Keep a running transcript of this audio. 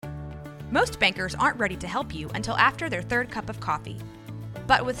Most bankers aren't ready to help you until after their third cup of coffee.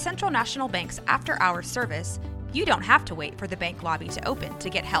 But with Central National Bank's after-hours service, you don't have to wait for the bank lobby to open to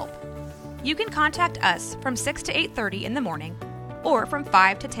get help. You can contact us from 6 to 8:30 in the morning or from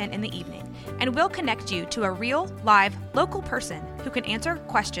 5 to 10 in the evening, and we'll connect you to a real, live, local person who can answer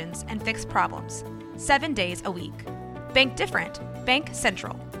questions and fix problems 7 days a week. Bank different. Bank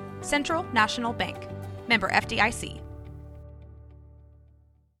Central. Central National Bank. Member FDIC.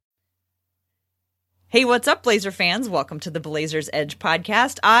 Hey, what's up, Blazer fans? Welcome to the Blazers Edge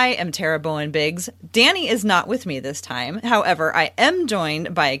podcast. I am Tara Bowen-Biggs. Danny is not with me this time. However, I am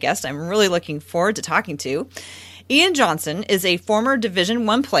joined by a guest I'm really looking forward to talking to. Ian Johnson is a former Division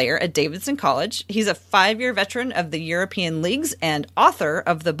I player at Davidson College. He's a 5-year veteran of the European Leagues and author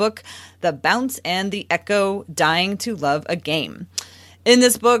of the book, The Bounce and the Echo, Dying to Love a Game. In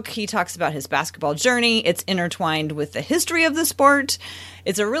this book, he talks about his basketball journey. It's intertwined with the history of the sport.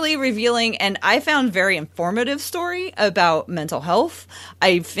 It's a really revealing and I found very informative story about mental health.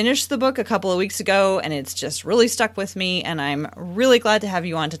 I finished the book a couple of weeks ago and it's just really stuck with me, and I'm really glad to have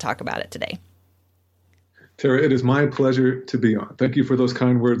you on to talk about it today. Tara, it is my pleasure to be on. Thank you for those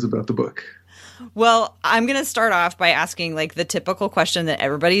kind words about the book. Well, I'm going to start off by asking like the typical question that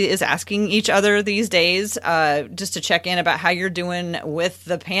everybody is asking each other these days, just to check in about how you're doing with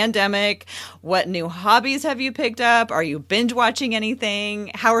the pandemic. What new hobbies have you picked up? Are you binge watching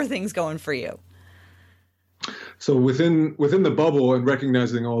anything? How are things going for you? So within the bubble and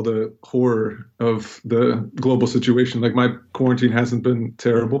recognizing all the horror of the global situation, like my quarantine hasn't been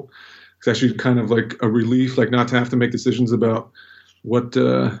terrible. It's actually kind of like a relief, like not to have to make decisions about what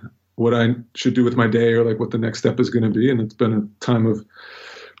I should do with my day or like what the next step is going to be. And it's been a time of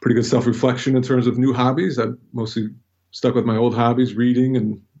pretty good self-reflection in terms of new hobbies. I've mostly stuck with my old hobbies, reading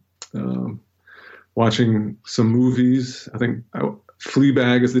and watching some movies. I think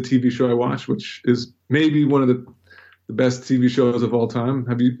Fleabag is the TV show I watch, which is maybe one of the best TV shows of all time.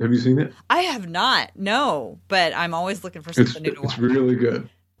 Have you seen it? I have not, no, but I'm always looking for something new to watch. It's really good.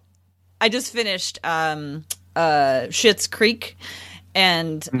 I just finished Schitt's Creek.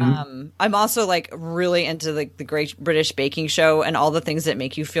 And I'm also like really into like the Great British Baking Show and all the things that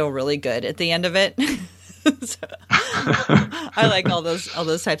make you feel really good at the end of it. So, I like all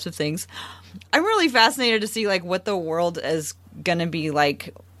those types of things. I'm really fascinated to see like what the world is going to be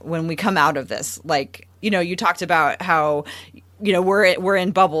like when we come out of this. Like, you talked about how, we're in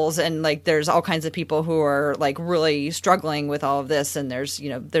bubbles and like there's all kinds of people who are like really struggling with all of this, and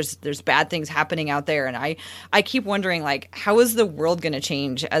there's bad things happening out there, and I keep wondering like how is the world going to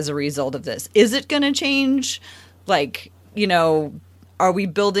change as a result of this? Is it going to change? Like, are we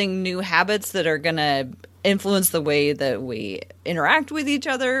building new habits that are going to influence the way that we interact with each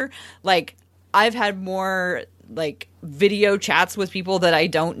other? Like, I've had more like video chats with people that I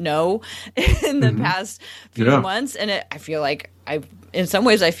don't know in the past few months. And I feel like in some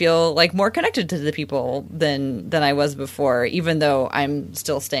ways I feel like more connected to the people than I was before, even though I'm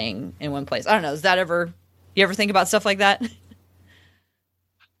still staying in one place. I don't know. You ever think about stuff like that?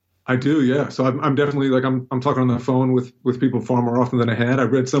 I do. Yeah. So I'm definitely like, I'm talking on the phone with people far more often than I had. I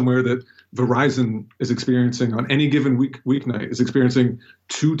read somewhere that Verizon is experiencing on any given weeknight is experiencing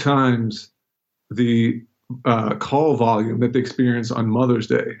 2 times the call volume that they experience on Mother's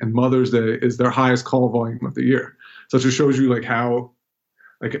Day, and Mother's Day is their highest call volume of the year. So it just shows you like how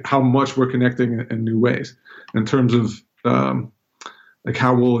much we're connecting in new ways in terms of like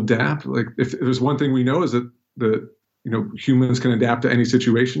how we'll adapt. Like if there's one thing we know is that humans can adapt to any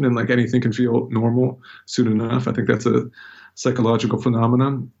situation, and like anything can feel normal soon enough. I think that's a psychological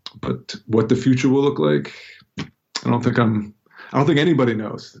phenomenon, but what the future will look like, I don't think anybody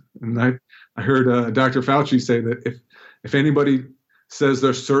knows. And I heard Dr. Fauci say that if anybody says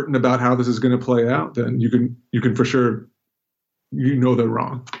they're certain about how this is going to play out, then you can for sure, they're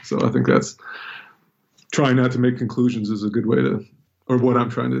wrong. So I think that's trying not to make conclusions is a good way or what I'm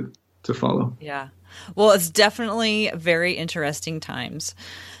trying to follow. Yeah. Well, it's definitely very interesting times.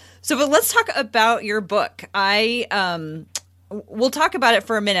 So, but let's talk about your book. We'll talk about it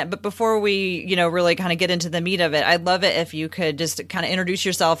for a minute, but before we, really kind of get into the meat of it, I'd love it if you could just kind of introduce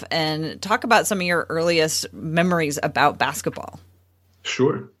yourself and talk about some of your earliest memories about basketball.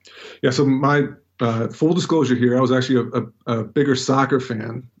 Sure. Yeah. So my full disclosure here, I was actually a bigger soccer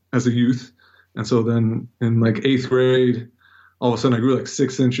fan as a youth. And so then in like 8th grade, all of a sudden I grew like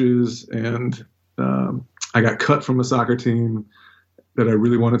 6 inches, and I got cut from a soccer team that I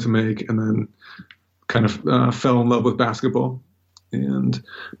really wanted to make, and then kind of fell in love with basketball. And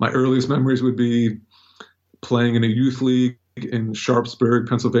my earliest memories would be playing in a youth league in Sharpsburg,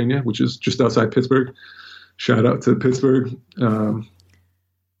 Pennsylvania, which is just outside Pittsburgh. Shout out to Pittsburgh.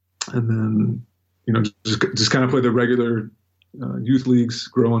 and then, just kind of played the regular youth leagues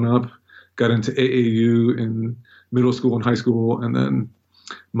growing up. Got into AAU in middle school and high school, and then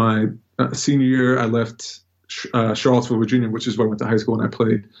my senior year, I left Charlottesville, Virginia, which is where I went to high school, and I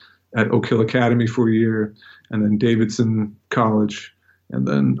played at Oak Hill Academy for a year, and then Davidson College, and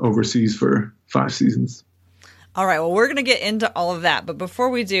then overseas for 5 seasons. All right. Well, we're going to get into all of that. But before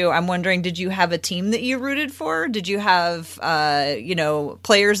we do, I'm wondering, did you have a team that you rooted for? Did you have,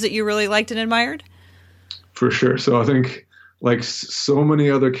 players that you really liked and admired? For sure. So I think, like so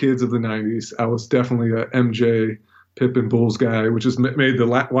many other kids of the 90s, I was definitely a MJ, Pippen, Bulls guy, which has made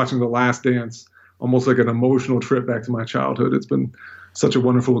watching The Last Dance almost like an emotional trip back to my childhood. It's been such a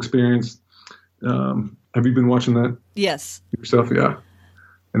wonderful experience. Have you been watching that? Yes. Yourself? Yeah.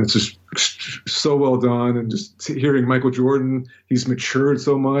 And it's just so well done. And just hearing Michael Jordan, he's matured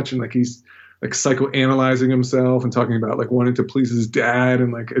so much, and like he's like psychoanalyzing himself and talking about like wanting to please his dad.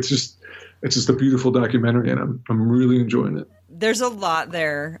 And like, it's just a beautiful documentary, and I'm really enjoying it. There's a lot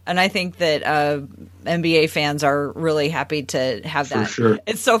there. And I think that NBA fans are really happy to have that. For sure.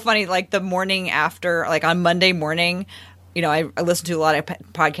 It's so funny. Like the morning after, like on Monday morning, I listen to a lot of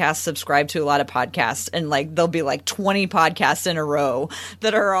podcasts, subscribe to a lot of podcasts, and like there'll be like 20 podcasts in a row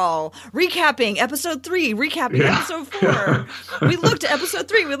that are all recapping episode 3, recapping episode 4. We looked at episode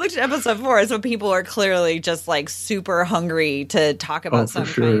 3, we looked at episode 4. So people are clearly just like super hungry to talk about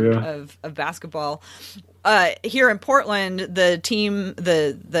of basketball. Here in Portland, the team,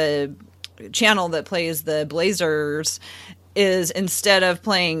 the channel that plays the Blazers is, instead of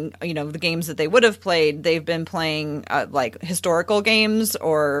playing, the games that they would have played, they've been playing like historical games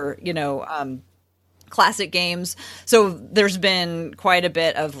or, classic games. So there's been quite a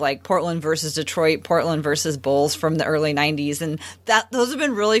bit of like Portland versus Detroit, Portland versus Bulls from the early 90s. And those have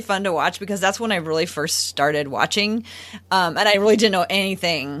been really fun to watch because that's when I really first started watching. And I really didn't know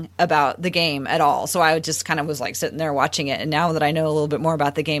anything about the game at all. So I just kind of was like sitting there watching it. And now that I know a little bit more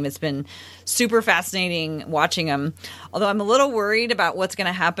about the game, it's been super fascinating watching them. Although I'm a little worried about what's going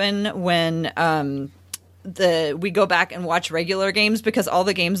to happen when, we go back and watch regular games, because all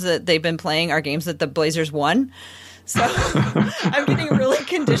the games that they've been playing are games that the Blazers won. So I'm getting really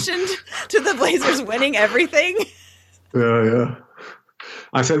conditioned to the Blazers winning everything. Yeah.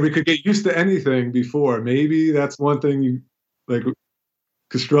 I said we could get used to anything before. Maybe that's one thing you like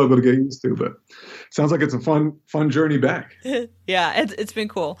could struggle to get used to, but sounds like it's a fun journey back. Yeah, it's been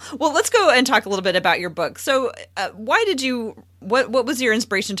cool. Well, let's go and talk a little bit about your book. So why did you, what was your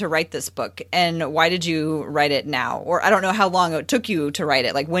inspiration to write this book, and why did you write it now? Or I don't know how long it took you to write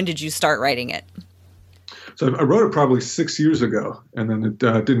it. Like, when did you start writing it? So I wrote it probably 6 years ago, and then it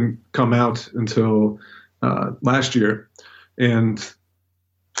didn't come out until last year. And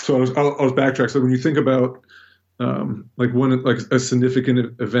so I was backtracked. So when you think about like when like a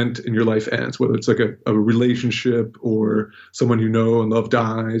significant event in your life ends, whether it's like a relationship or someone you know and love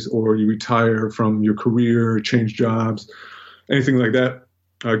dies, or you retire from your career, change jobs, anything like that,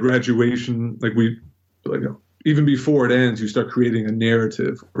 graduation, even before it ends, you start creating a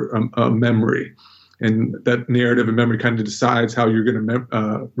narrative or a memory. And that narrative and memory kind of decides how you're going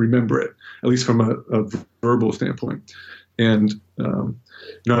to remember it, at least from a verbal standpoint. And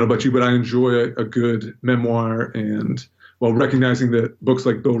not about you, but I enjoy a good memoir. And while recognizing that books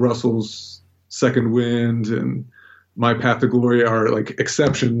like Bill Russell's Second Wind and My Path to Glory are like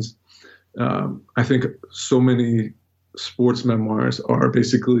exceptions, I think so many sports memoirs are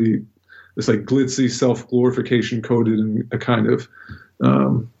basically this like glitzy self-glorification coded in a kind of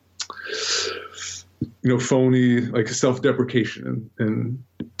phony, like self-deprecation, and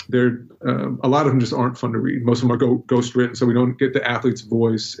they're a lot of them just aren't fun to read. Most of them are ghost written, so we don't get the athlete's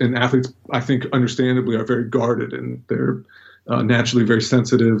voice. And athletes, I think, understandably, are very guarded, and they're naturally very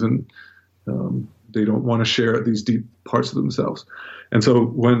sensitive, and they don't want to share these deep parts of themselves. And so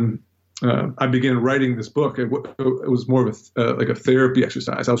when I began writing this book, it was more of a therapy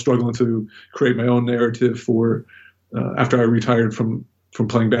exercise. I was struggling to create my own narrative for after I retired from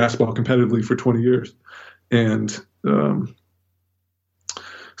playing basketball competitively for 20 years. And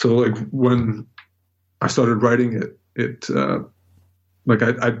so like when I started writing it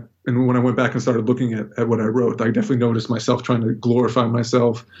and when I went back and started looking at what I wrote, I definitely noticed myself trying to glorify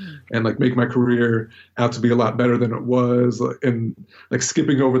myself and like make my career out to be a lot better than it was, and like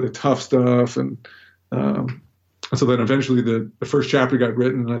skipping over the tough stuff. And so then eventually the first chapter got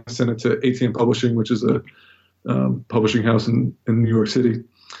written, and I sent it to ATM Publishing, which is a publishing house in New York City.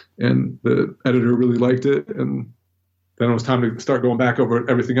 And the editor really liked it. And then it was time to start going back over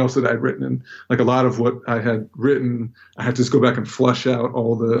everything else that I'd written. And like a lot of what I had written, I had to just go back and flush out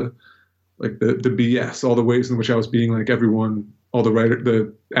all the BS, all the ways in which I was being like everyone all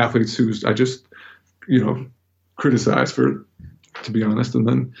the athletes who I just, criticized for, to be honest. And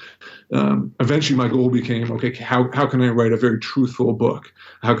then eventually my goal became, okay, how can I write a very truthful book?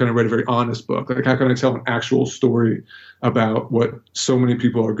 How can I write a very honest book? Like, how can I tell an actual story about what so many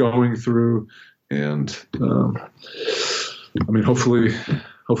people are going through? And hopefully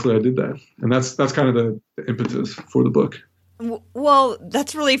I did that. And that's kind of the impetus for the book. Well,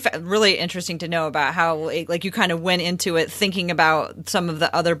 that's really interesting to know about how, like, you kind of went into it thinking about some of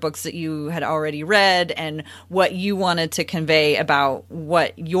the other books that you had already read and what you wanted to convey about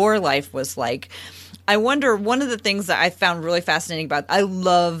what your life was like. I wonder, one of the things that I found really fascinating I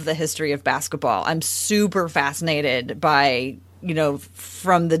love the history of basketball. I'm super fascinated by,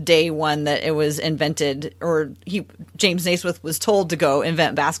 from the day one that it was invented, or James Naismith was told to go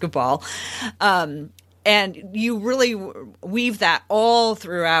invent basketball. And you really weave that all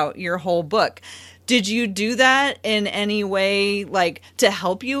throughout your whole book. Did you do that in any way, like, to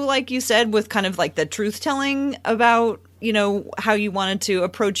help you, like you said, with kind of like the truth telling about, how you wanted to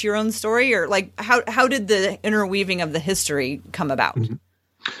approach your own story? Or like, how did the interweaving of the history come about? Mm-hmm.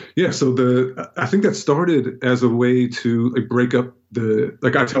 Yeah, so I think that started as a way to like break up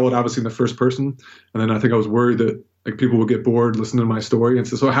I tell it obviously in the first person, and then I think I was worried that like people would get bored listening to my story, and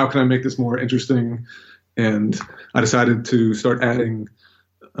so how can I make this more interesting? And I decided to start adding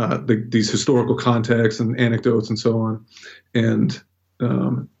these historical contexts and anecdotes and so on. And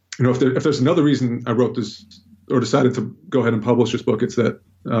if there's another reason I wrote this or decided to go ahead and publish this book, it's that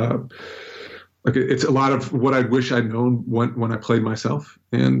it's a lot of what I wish I'd known when I played myself.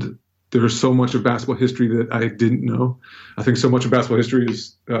 And there's so much of basketball history that I didn't know. I think so much of basketball history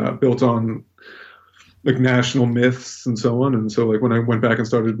is built on like national myths and so on. And so like when I went back and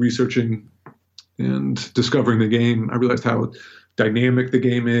started researching and discovering the game, I realized how dynamic the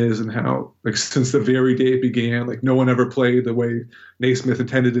game is and how, like, since the very day it began, like no one ever played the way Naismith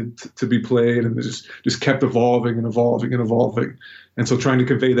intended it to be played, and it just kept evolving and evolving and evolving. And so trying to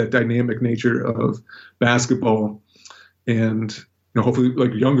convey that dynamic nature of basketball, and hopefully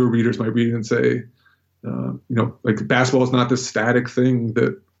like younger readers might read it and say, like basketball is not this static thing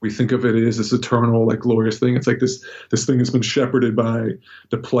that we think of it as this eternal, like glorious thing. It's like this thing that's been shepherded by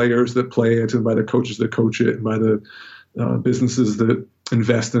the players that play it, and by the coaches that coach it, and by the businesses that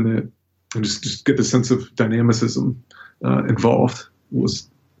invest in it, and just get the sense of dynamicism involved was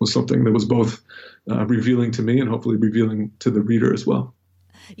something that was both revealing to me and hopefully revealing to the reader as well.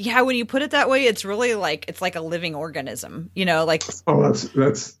 Yeah, when you put it that way, it's really like it's like a living organism, like. Oh,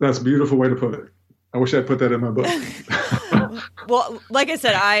 that's a beautiful way to put it. I wish I'd put that in my book. Well, like I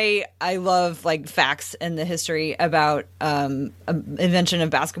said, I love like facts and the history about invention of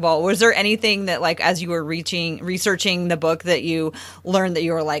basketball. Was there anything that, like, as you were researching the book, that you learned that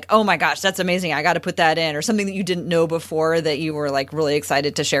you were like, oh my gosh, that's amazing, I got to put that in, or something that you didn't know before that you were like really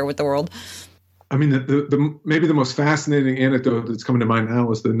excited to share with the world? I mean, the maybe the most fascinating anecdote that's coming to mind now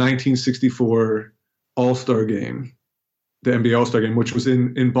was the 1964 All-Star game, the NBA All-Star game, which was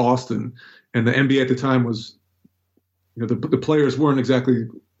in Boston. And the NBA at the time was, the players weren't exactly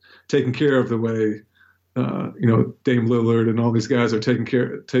taken care of the way, Dame Lillard and all these guys are taken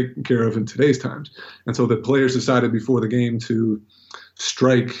care of in today's times. And so the players decided before the game to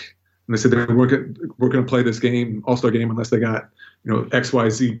strike, and they said they weren't going to play this game, All-Star game, unless they got,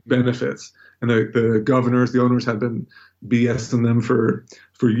 XYZ benefits. And the governors, the owners had been BSing them for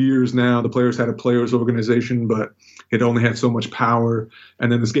years now. The players had a players organization, but it only had so much power.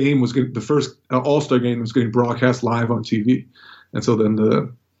 And then this game was the first All-Star game was getting broadcast live on TV. And so then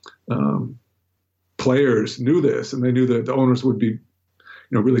the players knew this, and they knew that the owners would be,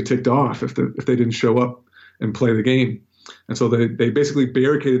 really ticked off if they didn't show up and play the game. And so they basically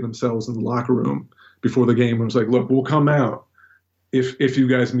barricaded themselves in the locker room before the game and was like, look, we'll come out if you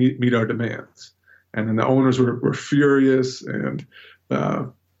guys meet our demands. And then the owners were furious, and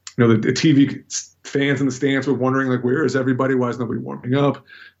the TV fans in the stands were wondering, like, where is everybody? Why is nobody warming up?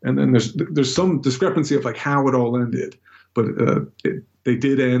 And then there's some discrepancy of like how it all ended, but they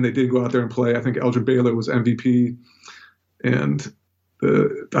did end. They did go out there and play. I think Elgin Baylor was MVP, and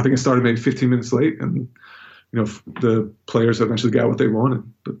I think it started maybe 15 minutes late, and the players eventually got what they wanted.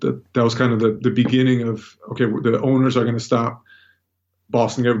 But that was kind of the beginning of, okay, the owners are going to stop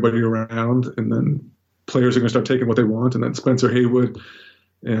bossing everybody around, and then players are going to start taking what they want. And then Spencer Haywood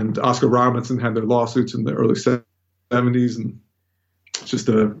and Oscar Robinson had their lawsuits in the early 70s, and it's just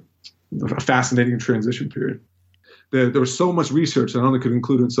a fascinating transition period. There was so much research, and I only could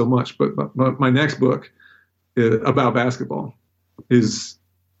include in so much, but my next book about basketball is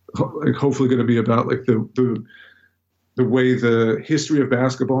hopefully going to be about like the the way the history of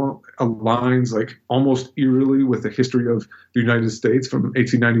basketball aligns like almost eerily with the history of the United States from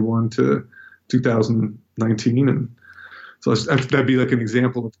 1891 to 2019. And so that'd be like an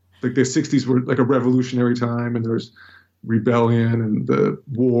example of like the 60s were like a revolutionary time, and there's rebellion and the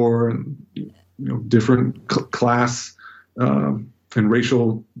war and different class and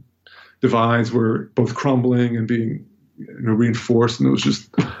racial divides were both crumbling and being reinforced, and it's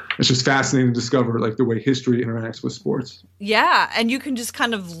just fascinating to discover like the way history interacts with sports. Yeah, and you can just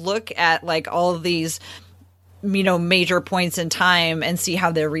kind of look at like all of these major points in time and see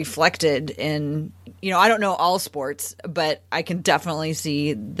how they're reflected in I don't know all sports, but I can definitely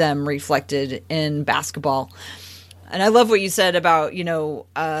see them reflected in basketball. And I love what you said about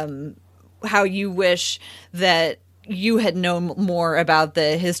how you wish that you had known more about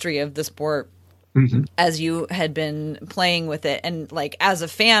the history of the sport as you had been playing with it. And like, as a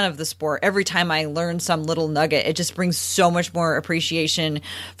fan of the sport, every time I learn some little nugget, it just brings so much more appreciation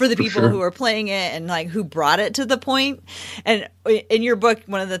for the people who are playing it and like who brought it to the point. And in your book,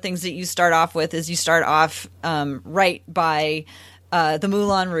 one of the things that you start off with is you start off right by the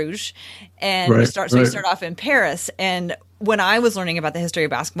Moulin Rouge, and you start off in Paris. And when I was learning about the history of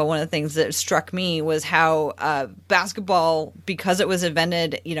basketball, one of the things that struck me was how basketball, because it was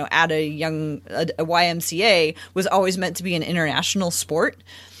invented, at a YMCA, was always meant to be an international sport.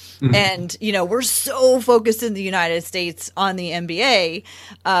 And, we're so focused in the United States on the NBA,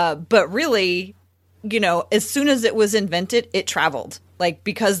 but really, as soon as it was invented, it traveled. Like,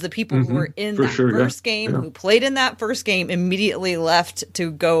 because the people who were in that first game, who played in that first game, immediately left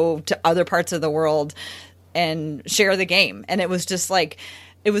to go to other parts of the world and share the game. And it was just like,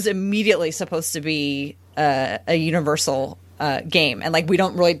 it was immediately supposed to be a universal game. And like, we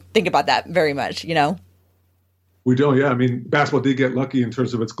don't really think about that very much, We don't, yeah. I mean, basketball did get lucky in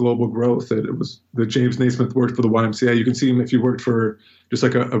terms of its global growth. That James Naismith worked for the YMCA. You can see him if you worked for just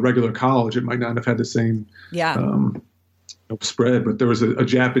like a regular college, it might not have had the same spread. But there was a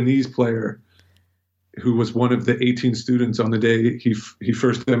Japanese player who was one of the 18 students on the day he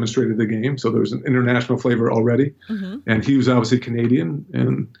first demonstrated the game. So there was an international flavor already. And he was obviously Canadian.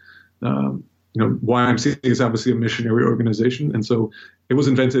 And, YMCA is obviously a missionary organization. And so it was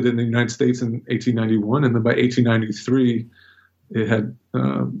invented in the United States in 1891. And then by 1893, it had,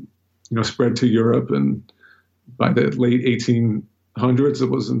 spread to Europe. And by the late 1800s, it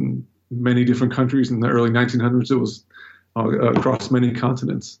was in many different countries. In the early 1900s, it was across many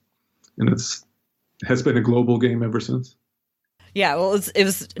continents. And has been a global game ever since. Yeah, well, it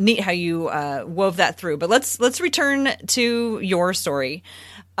was neat how you wove that through. But let's return to your story.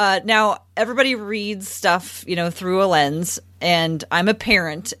 Now, everybody reads stuff, through a lens, and I'm a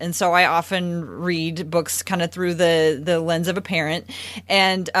parent, and so I often read books kind of through the lens of a parent.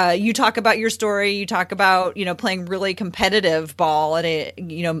 And you talk about your story. You talk about, playing really competitive ball at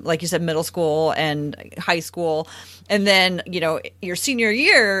like you said, middle school and high school. And then, your senior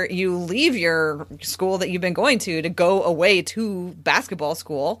year, you leave your school that you've been going to go away to basketball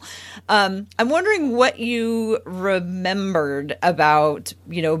school. I'm wondering what you remembered about,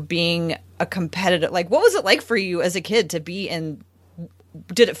 being a competitive, like, what was it like for you as a kid to be in?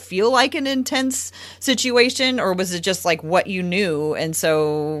 Did it feel like an intense situation, or was it just like what you knew? And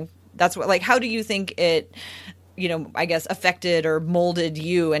so that's what, like, how do you think it, I guess, affected or molded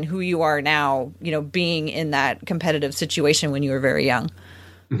you and who you are now, being in that competitive situation when you were very young?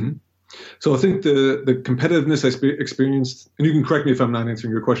 So I think the competitiveness I experienced, and you can correct me if I'm not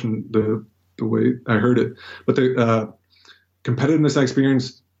answering your question the way I heard it, but the competitiveness I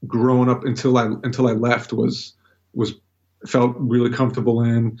experienced growing up until I left was felt really comfortable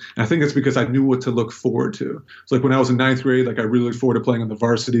in. And I think it's because I knew what to look forward to. So like when I was in ninth grade, like I really looked forward to playing on the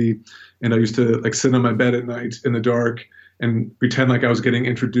varsity, and I used to like sit on my bed at night in the dark and pretend like I was getting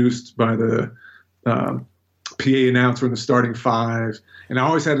introduced by the PA announcer in the starting five. And I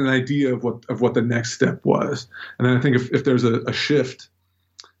always had an idea of what the next step was. And then I think if there's a shift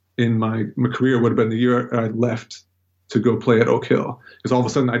in my career, would have been the year I left to go play at Oak Hill, because all of a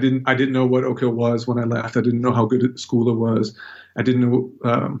sudden I didn't know what Oak Hill was when I left. I didn't know how good at school it was. I didn't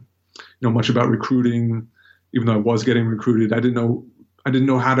know much about recruiting, even though I was getting recruited. I didn't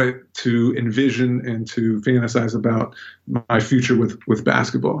know how to envision and to fantasize about my future with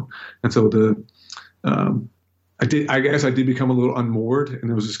basketball. And so I guess I did become a little unmoored,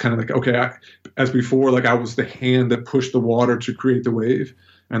 and it was just kind of like, okay, as before, like I was the hand that pushed the water to create the wave.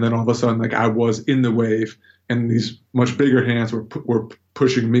 And then all of a sudden, like I was in the wave, and these much bigger hands were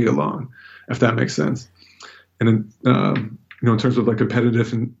pushing me along, if that makes sense. And then, in terms of like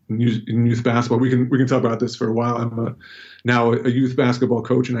competitive in youth basketball, we can talk about this for a while. I'm now a youth basketball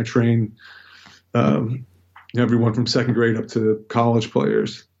coach, and I train everyone from second grade up to college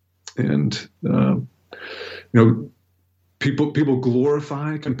players. And, people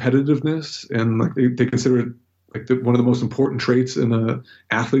glorify competitiveness, and like they consider it like one of the most important traits in an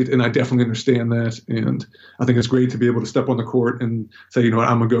athlete. And I definitely understand that. And I think it's great to be able to step on the court and say, I'm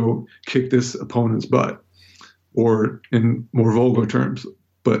going to go kick this opponent's butt, or in more vulgar terms.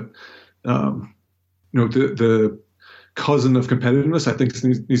 But, the cousin of competitiveness, I think,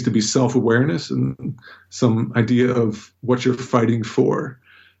 needs to be self-awareness and some idea of what you're fighting for.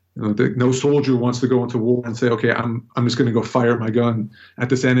 No soldier wants to go into war and say, okay, I'm just going to go fire my gun at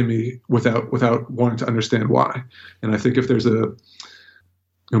this enemy without wanting to understand why. And I think if there's a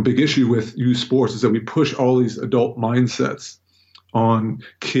big issue with youth sports, is that we push all these adult mindsets on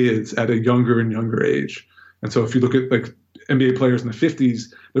kids at a younger and younger age. And so if you look at like NBA players in the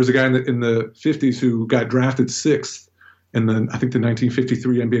 50s, there's a guy in the 50s who got drafted 6th in I think the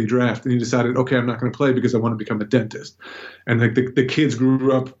 1953 NBA draft, and he decided, okay, I'm not going to play because I want to become a dentist. And like the kids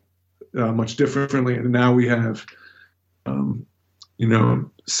grew up much differently, and now we have 6 and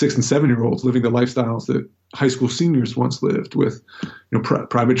 7-year-olds living the lifestyles that high school seniors once lived, with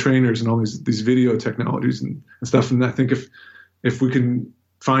private trainers and all these video technologies and stuff. And I think if we can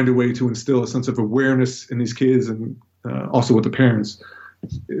find a way to instill a sense of awareness in these kids, and also with the parents,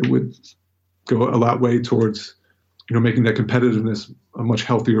 it would go a lot way towards making that competitiveness a much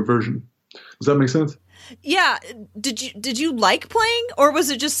healthier version. Does that make sense? Yeah. Did you like playing, or was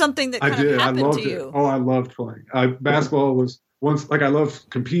it just something that kind of happened to you? Oh, I loved playing. Basketball was once, like, I loved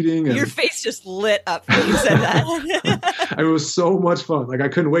competing. And your face just lit up when you said that. It was so much fun. Like, I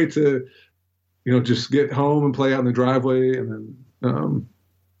couldn't wait to, just get home and play out in the driveway. And then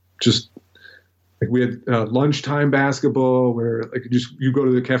just like we had lunchtime basketball where like you go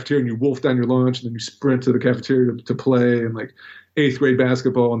to the cafeteria and you wolf down your lunch, and then you sprint to the cafeteria to play, and like 8th grade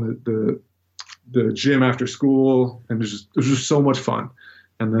basketball in the gym after school. And it was just so much fun.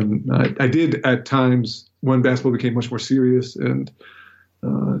 And then I did at times when basketball became much more serious, and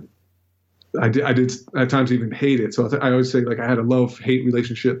I did at times even hate it. So I always say, like, I had a love-hate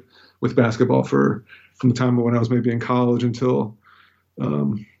relationship with basketball from the time when I was maybe in college until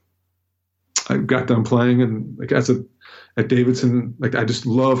I got done playing. And like at Davidson, like, I just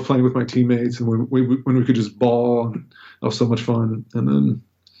loved playing with my teammates, and when we could just ball, and that was so much fun. And then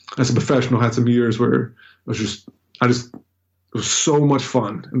as a professional, I had some years where it was so much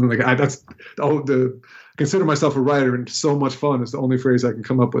fun. And then like consider myself a writer, and so much fun is the only phrase I can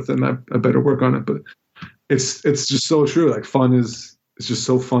come up with, and I better work on it. But it's just so true. Like, fun it's just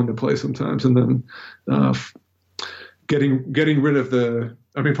so fun to play sometimes. And then getting rid of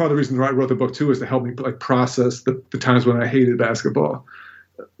part of the reason I wrote the book too is to help me like process the times when I hated basketball.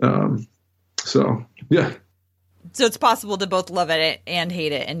 So yeah. So it's possible to both love it and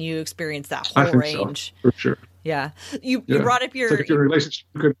hate it, and you experience that whole range. So, for sure. Yeah. You brought up your... It's like if your relationship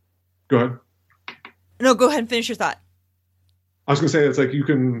could... Go ahead. No, go ahead and finish your thought. I was going to say, it's like you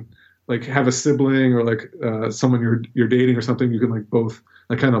can like have a sibling or like someone you're dating or something. You can like both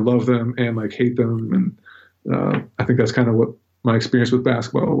like kind of love them and like hate them. And I think that's kind of what my experience with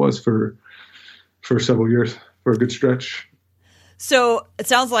basketball was for several years, for a good stretch. So it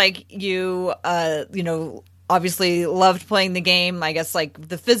sounds like you, obviously loved playing the game. I guess like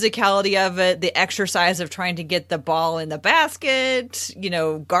the physicality of it, the exercise of trying to get the ball in the basket,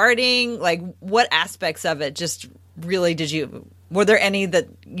 guarding, like what aspects of it just really were there any that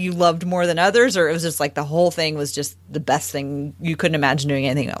you loved more than others, or it was just like the whole thing was just the best thing, you couldn't imagine doing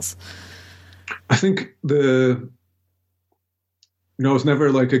anything else? I think I was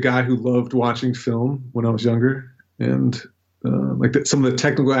never like a guy who loved watching film when I was younger, and some of the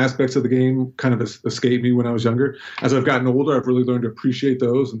technical aspects of the game kind of escaped me when I was younger. As I've gotten older, I've really learned to appreciate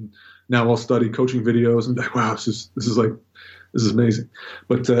those, and now I'll study coaching videos and be like, wow, this is amazing.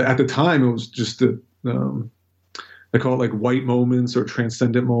 But at the time, it was just I call it like white moments or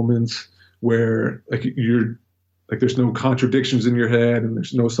transcendent moments where like you're like there's no contradictions in your head and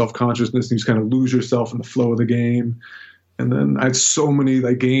there's no self-consciousness, and you just kind of lose yourself in the flow of the game. And then I had so many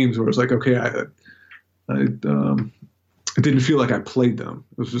like games where it's like, okay, I didn't feel like I played them.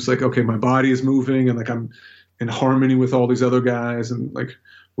 It was just like, okay, my body is moving and like I'm in harmony with all these other guys, and like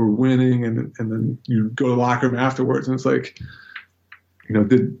we're winning. And then you go to the locker room afterwards, and it's like,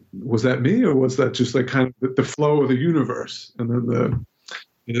 was that me, or was that just like kind of the flow of the universe? And then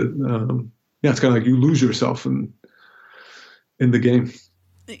it's kind of like you lose yourself in the game.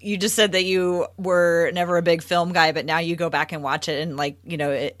 You just said that you were never a big film guy, but now you go back and watch it, and like,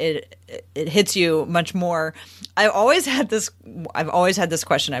 it hits you much more. I've always had this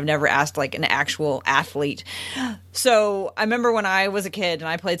question. I've never asked like an actual athlete. So I remember when I was a kid and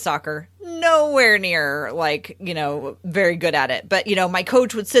I played soccer, nowhere near like, very good at it. But, my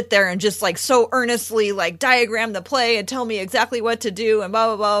coach would sit there and just like so earnestly like diagram the play and tell me exactly what to do and blah,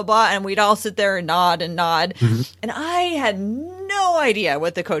 blah, blah, blah. And we'd all sit there and nod. Mm-hmm. And I had no idea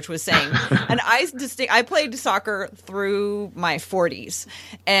what the coach was saying. And I played soccer through my 40s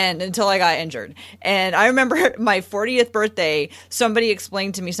and until I got injured. And I remember my 40th birthday, somebody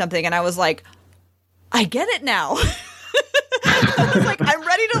explained to me something and I was like, I get it now. I was like, I'm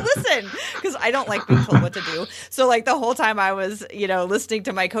ready to listen because I don't like being told what to do. So like the whole time I was, listening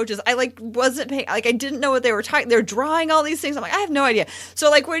to my coaches, I like wasn't paying, like I didn't know what they were talking. They're drawing all these things. I'm like, I have no idea. So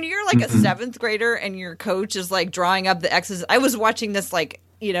like when you're like a seventh grader and your coach is like drawing up the X's, I was watching this like,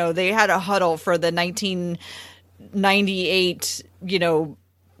 they had a huddle for the 1998,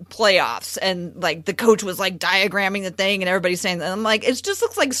 playoffs and like the coach was like diagramming the thing and everybody's saying that. I'm like, it just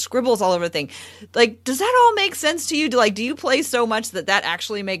looks like scribbles all over the thing. Like, does that all make sense to you? Do you play so much that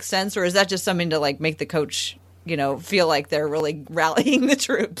actually makes sense, or is that just something to like make the coach, feel like they're really rallying the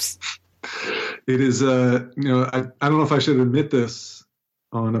troops? It is, I don't know if I should admit this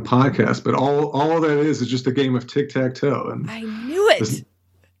on a podcast, but all that is just a game of tic-tac-toe. And I knew it.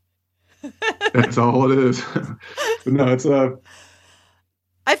 That's all it is. But no, it's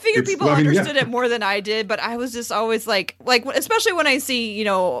I figured people understood it more than I did, but I was just always like, especially when I see,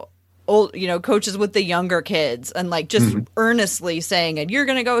 old, coaches with the younger kids and like just earnestly saying, and you're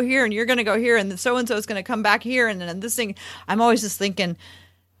going to go here and you're going to go here and so-and-so is going to come back here. And then this thing, I'm always just thinking,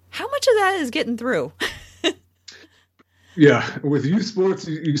 how much of that is getting through? Yeah. With youth sports,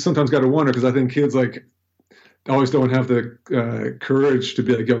 you sometimes got to wonder, because I think kids like always don't have the courage to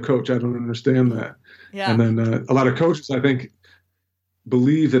be like, yo, coach, I don't understand that. Yeah. And then a lot of coaches, I think,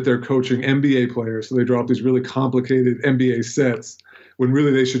 believe that they're coaching NBA players, so they draw up these really complicated NBA sets when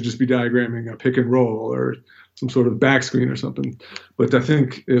really they should just be diagramming a pick and roll or some sort of back screen or something. But I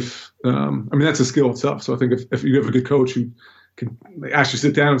think if that's a skill itself. So I think if you have a good coach who can actually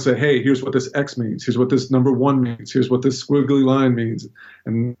sit down and say, hey, here's what this X means, here's what this number 1 means, here's what this squiggly line means,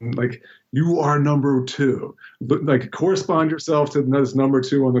 and like, you are number 2, like correspond yourself to this number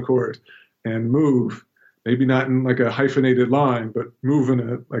 2 on the court and move. Maybe not in like a hyphenated line, but move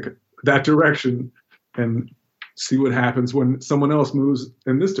in that direction and see what happens when someone else moves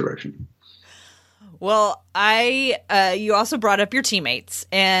in this direction. Well, you also brought up your teammates,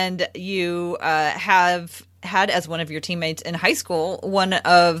 and you have had as one of your teammates in high school one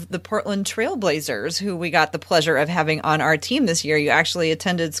of the Portland Trailblazers, who we got the pleasure of having on our team this year. You actually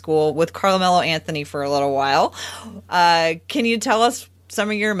attended school with Carmelo Anthony for a little while. Can you tell us some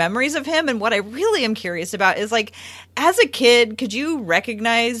of your memories of him? And what I really am curious about is, like, as a kid, could you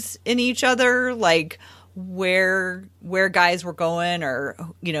recognize in each other like where guys were going, or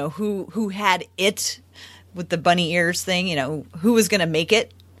who had it with the bunny ears thing, who was going to make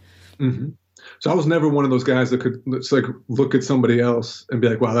it? Mm-hmm. So I was never one of those guys that could like look at somebody else and be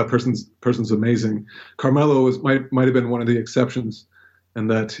like, wow, that person's amazing. Carmelo might have been one of the exceptions,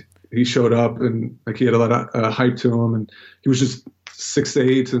 and that he showed up and like he had a lot of hype to him, and he was just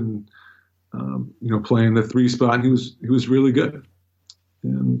 6'8" and playing the 3 spot, and he was really good.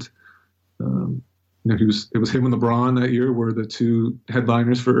 And it was him and LeBron that year were the 2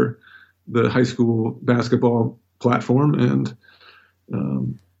 headliners for the high school basketball platform, and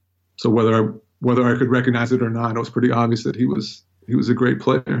so whether I could recognize it or not, it was pretty obvious that he was a great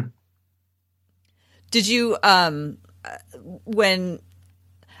player. Did you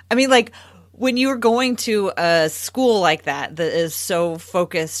when you were going to a school like that is so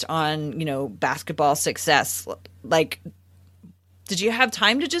focused on, basketball success, like, did you have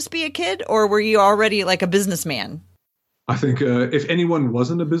time to just be a kid, or were you already like a businessman? I think if anyone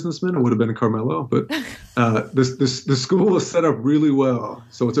wasn't a businessman, it would have been Carmelo. But the school is set up really well,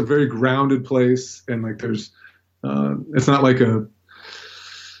 so it's a very grounded place, and like there's, it's not like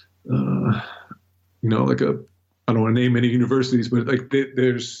I don't want to name any universities, but like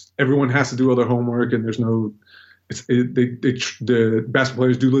there's everyone has to do all their homework, and there's no. The basketball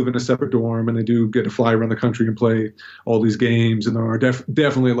players do live in a separate dorm, and they do get to fly around the country and play all these games. And there are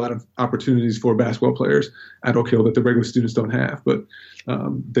definitely a lot of opportunities for basketball players at Oak Hill that the regular students don't have. But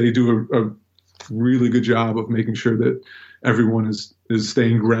they do a really good job of making sure that everyone is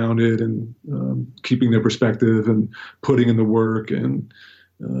staying grounded and keeping their perspective and putting in the work. And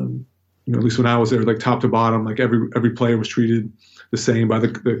at least when I was there, like top to bottom, like every player was treated the same by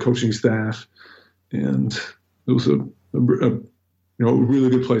the coaching staff, and it was a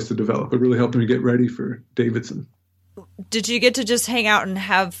really good place to develop. It really helped me get ready for Davidson. Did you get to just hang out and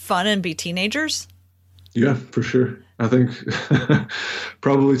have fun and be teenagers? Yeah, for sure. I think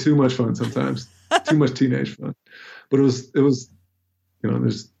probably too much fun sometimes, too much teenage fun. But it was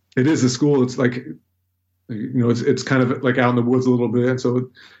there's it is a school. It's like, it's kind of like out in the woods a little bit. And so it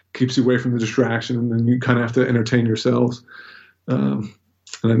keeps you away from the distraction, and then you kind of have to entertain yourselves. And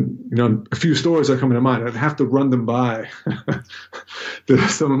then, a few stories are coming to mind. I'd have to run them by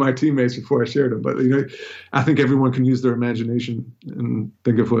some of my teammates before I shared them. But, I think everyone can use their imagination and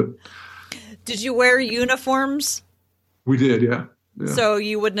think of what. Did you wear uniforms? We did, yeah. So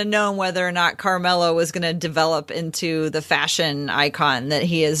you wouldn't have known whether or not Carmelo was going to develop into the fashion icon that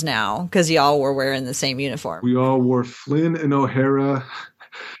he is now, because y'all were wearing the same uniform. We all wore Flynn and O'Hara,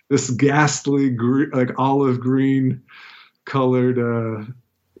 this ghastly like olive green colored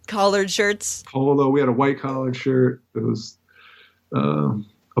collared shirts. Polo. We had a white collared shirt. It was a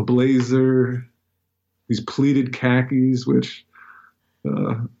blazer, these pleated khakis, which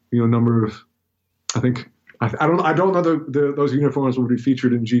a number of, I think. I don't know those uniforms will be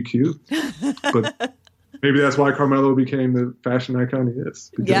featured in GQ, but maybe that's why Carmelo became the fashion icon he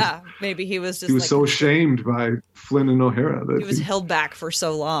is. Yeah, maybe he was so shamed by Flynn and O'Hara that he was held back for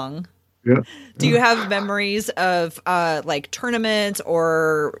so long. Yeah. Do you have memories of like tournaments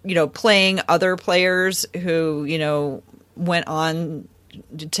or playing other players who went on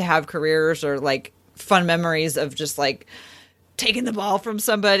to have careers, or like fun memories of just like taking the ball from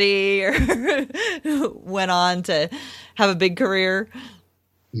somebody or went on to have a big career?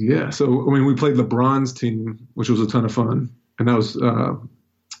 Yeah. So, we played LeBron's team, which was a ton of fun. And that was,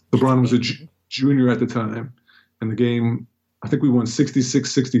 LeBron was a junior at the time. And the game, I think we won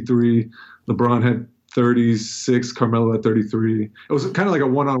 66-63. LeBron had 36, Carmelo had 33. It was kind of like a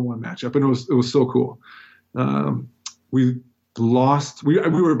one-on-one matchup, and it was so cool. We lost. We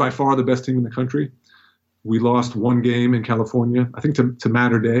were by far the best team in the country. We lost one game in California, I think to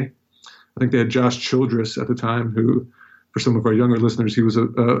Matter Day. I think they had Josh Childress at the time, who, for some of our younger listeners, he was a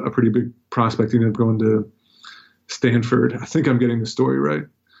pretty big prospect. He ended up going to Stanford. I think I'm getting the story right.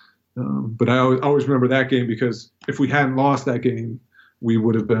 But I always remember that game, because if we hadn't lost that game, we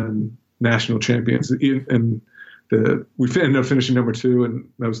would have been national champions. And we ended up finishing number 2, and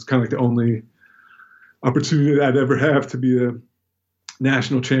that was kind of like the only opportunity that I'd ever have to be a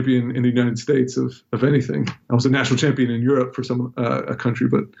national champion in the United States of anything. I was a national champion in Europe for a country,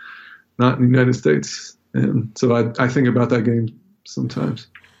 but not in the United States. And so I think about that game sometimes.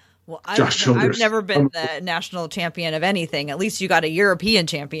 Well, I've never been the national champion of anything. At least you got a European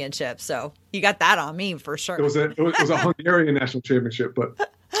championship, so you got that on me for sure. It was a Hungarian national championship,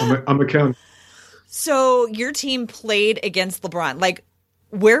 but I'm accounting. So your team played against LeBron. Like,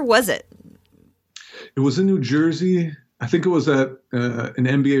 where was it? It was in New Jersey. I think it was at an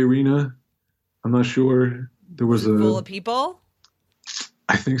NBA arena. I'm not sure. There was full of people.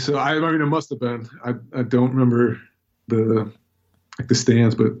 I think so. I mean, it must have been. I don't remember the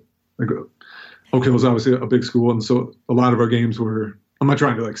stands, but Oak Hill was obviously a big school, and so a lot of our games were. I'm not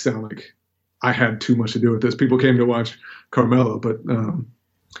trying to sound like I had too much to do with this. People came to watch Carmelo, but and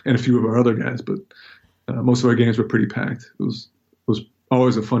a few of our other guys, but most of our games were pretty packed. It was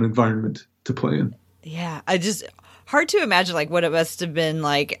always a fun environment to play in. Yeah, hard to imagine what it must have been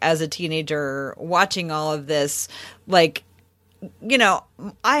like as a teenager watching all of this. I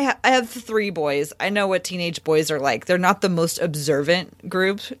have 3 boys. I know what teenage boys are like. They're not the most observant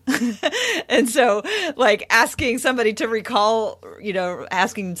group. And so asking somebody to recall,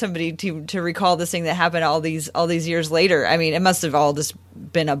 to recall this thing that happened all these years later. I mean, it must have all just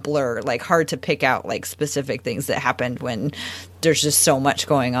been a blur, hard to pick out specific things that happened when there's just so much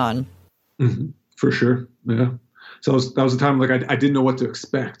going on. Mm-hmm. For sure. Yeah. So that was a time I didn't know what to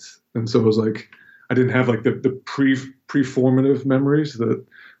expect. And so it was I didn't have the pre-formative memories that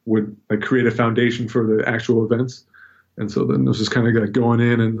would create a foundation for the actual events. And so then it was just kind of going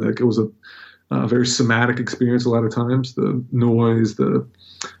in, and it was a very somatic experience a lot of times. The noise, the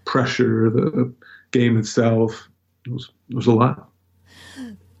pressure, the game itself, it was a lot.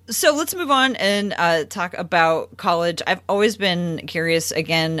 So let's move on and talk about college. I've always been curious,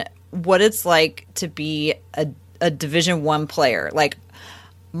 again, what it's like to be a Division I player.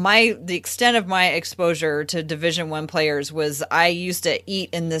 The extent of my exposure to Division I players was I used to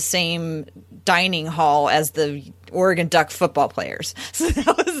eat in the same dining hall as the Oregon Duck football players. So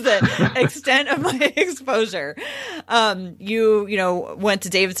that was the extent of my exposure. You went to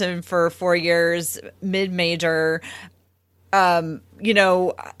Davidson for 4 years, mid-major. As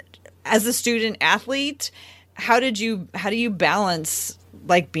a student athlete, how do you balance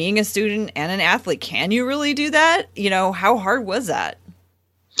being a student and an athlete? Can you really do that? How hard was that?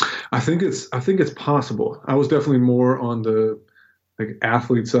 I think it's possible. I was definitely more on the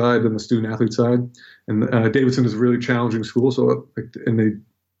athlete side than the student athlete side, and Davidson is a really challenging school. So and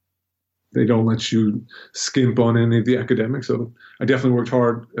they don't let you skimp on any of the academics. So I definitely worked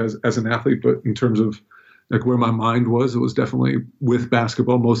hard as an athlete, but in terms of like where my mind was, it was definitely with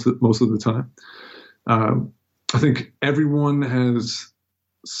basketball most of the time. I think everyone has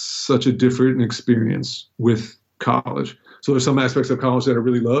such a different experience with college. So there's some aspects of college that I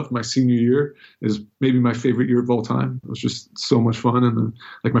really loved. My senior year is maybe my favorite year of all time. It was just so much fun. And then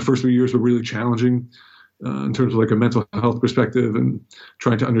like my first 3 years were really challenging in terms of like a mental health perspective and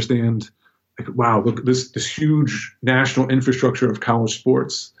trying to understand like, wow, look, this huge national infrastructure of college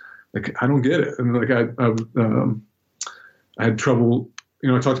sports. Like, I don't get it. And like, I had trouble,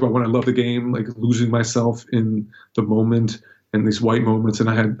 I talked about when I love the game, like losing myself in the moment and these white moments. And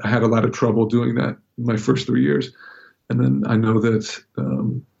I had a lot of trouble doing that in my first 3 years. And then I know that,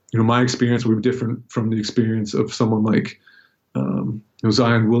 my experience would be different from the experience of someone like,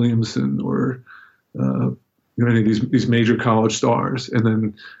 Zion Williamson or, any of these major college stars. And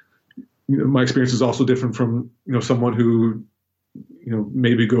then, my experience is also different from, someone who,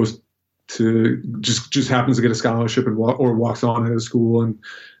 maybe goes to just happens to get a scholarship and walks on at a school and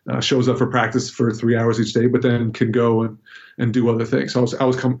shows up for practice for 3 hours each day, but then can go and do other things. So I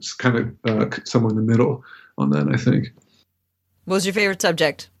was kind of somewhere in the middle on that, I think. What was your favorite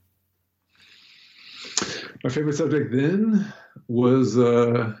subject? My favorite subject then was,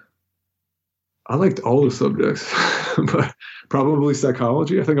 I liked all the subjects, but probably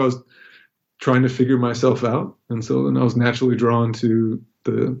psychology. I think I was trying to figure myself out. And so then I was naturally drawn to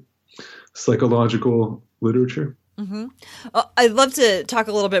the psychological literature. Mm-hmm. Well, I'd love to talk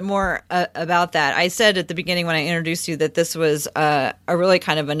a little bit more about that. I said at the beginning when I introduced you that this was a really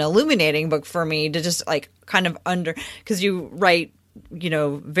kind of an illuminating book for me to just like kind of because you write,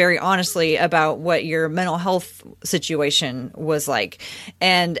 very honestly about what your mental health situation was like.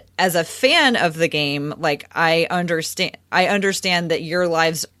 And as a fan of the game, like I understand that your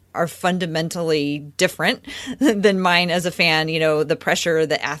lives are fundamentally different than mine as a fan, the pressure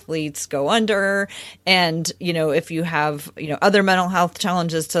that athletes go under. And, if you have, other mental health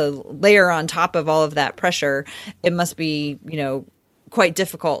challenges to layer on top of all of that pressure, it must be, quite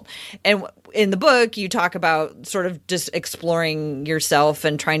difficult. And in the book, you talk about sort of just exploring yourself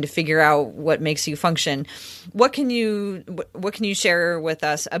and trying to figure out what makes you function. What can you share with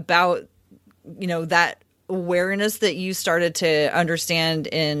us about, that awareness that you started to understand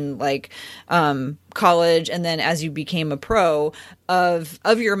in like college and then as you became a pro of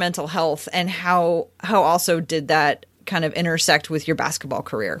your mental health, and how also did that kind of intersect with your basketball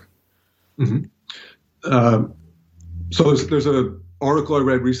career? Mm-hmm. So there's a article I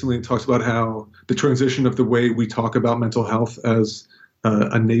read recently that talks about how the transition of the way we talk about mental health as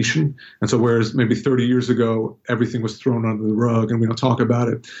a nation. And so whereas maybe 30 years ago, everything was thrown under the rug and we don't talk about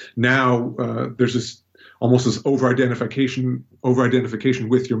it, now there's this almost this over-identification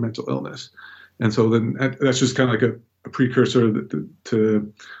with your mental illness. And so then that's just kind of like a precursor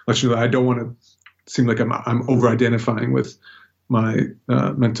to let you know that I don't want to seem like I'm over-identifying with my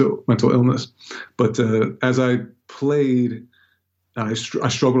mental illness. But as I played, I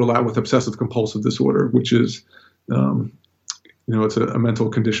struggled a lot with obsessive compulsive disorder, which is, it's a mental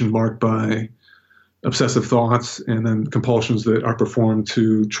condition marked by obsessive thoughts and then compulsions that are performed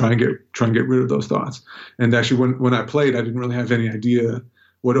to try and get rid of those thoughts. And actually, when I played, I didn't really have any idea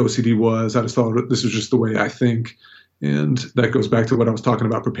what OCD was. I just thought this was just the way I think, and that goes back to what I was talking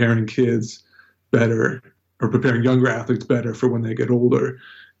about: preparing kids better or preparing younger athletes better for when they get older.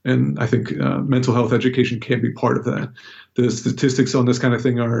 And I think mental health education can be part of that. The statistics on this kind of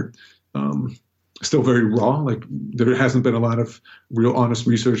thing are still very raw. Like there hasn't been a lot of real honest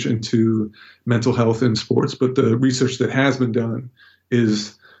research into mental health in sports, but the research that has been done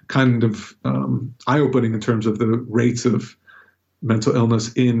is kind of eye-opening in terms of the rates of mental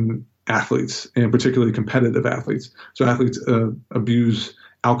illness in athletes, and particularly competitive athletes. So athletes abuse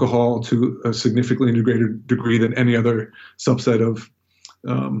alcohol to a significantly greater degree than any other subset of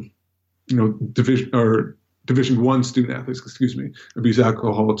Division I student athletes, abuse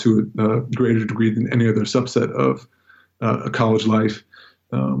alcohol to a greater degree than any other subset of a college life.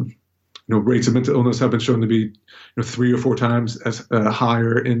 Rates of mental illness have been shown to be 3 or 4 times as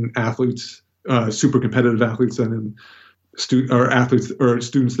higher in athletes, super competitive athletes, than in athletes or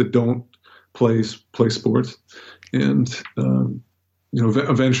students that don't play sports. And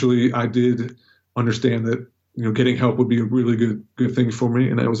eventually, I did understand that getting help would be a really good thing for me,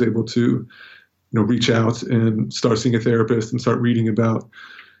 and I was able to reach out and start seeing a therapist and start reading about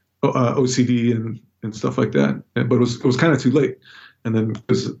OCD and stuff like that. But it was kind of too late. And then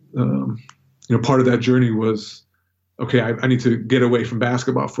because part of that journey was, okay, I need to get away from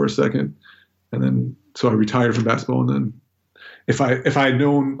basketball for a second. And then so I retired from basketball, and then if I had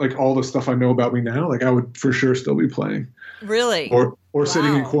known like all the stuff I know about me now, like I would for sure still be playing. Really? Or Wow.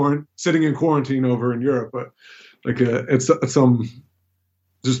 sitting in quarantine over in Europe. But like it's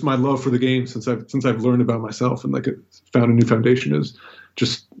just my love for the game since I've learned about myself and like found a new foundation is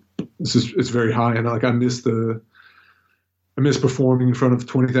just it's very high, and like I miss performing in front of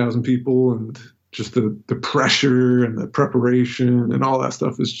 20,000 people, and just the pressure and the preparation and all that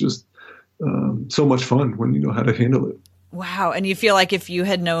stuff is just so much fun when you know how to handle it. Wow. And you feel like if you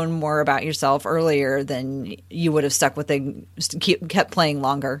had known more about yourself earlier, then you would have stuck with it, kept playing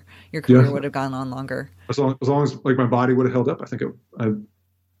longer. Your career would have gone on longer. As long as like my body would have held up, I think I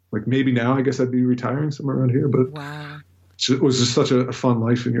like maybe now I guess I'd be retiring somewhere around here. But wow, it was just such a fun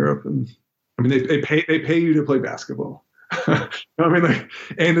life in Europe, and I mean they pay you to play basketball. I mean, like,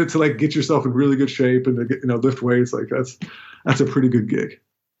 and to like get yourself in really good shape and to get, lift weights, like that's a pretty good gig.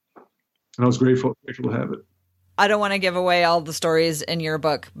 And I was grateful to have it. I don't want to give away all the stories in your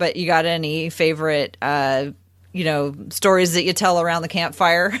book, but you got any favorite, stories that you tell around the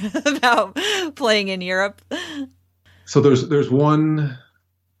campfire about playing in Europe? So there's one.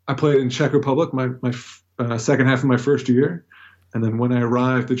 I played in Czech Republic my second half of my first year. And then when I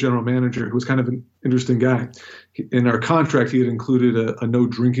arrived, the general manager, who was kind of an interesting guy, in our contract, he had included a no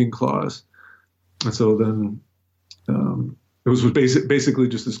drinking clause. And so then it was basically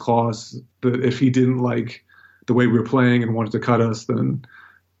just this clause that if he didn't like the way we were playing and wanted to cut us, then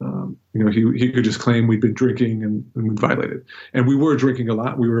he could just claim we'd been drinking and we'd violate it. And we were drinking a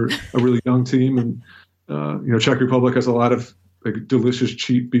lot. We were a really young team, and Czech Republic has a lot of like delicious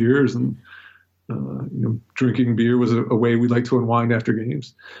cheap beers, and drinking beer was a way we like to unwind after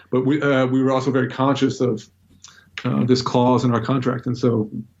games. But we were also very conscious of this clause in our contract, and so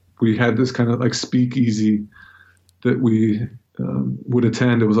we had this kind of like speakeasy that we would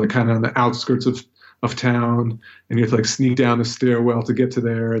attend. It was like kind of on the outskirts of town, and you have to like sneak down the stairwell to get to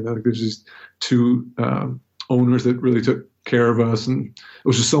there. And like, there's just two owners that really took care of us, and it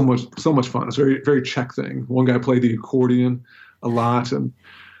was just so much fun. It's a very, very Czech thing. One guy played the accordion a lot, and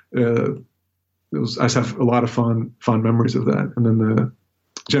I just have a lot of fond memories of that. And then the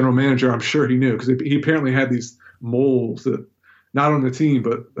general manager, I'm sure he knew, because he apparently had these moles that, not on the team,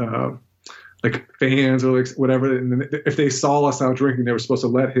 but like fans or like whatever. And then if they saw us out drinking, they were supposed to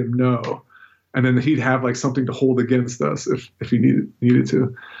let him know. And then he'd have like something to hold against us if he needed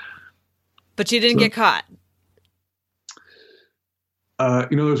to. But you didn't get caught.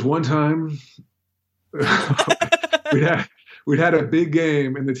 There's one time we'd had a big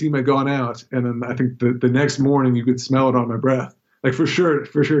game and the team had gone out, and then I think the next morning you could smell it on my breath, like for sure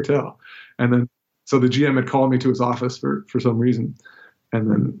tell. And then so the GM had called me to his office for some reason,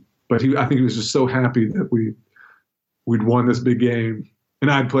 and then I think he was just so happy that we'd won this big game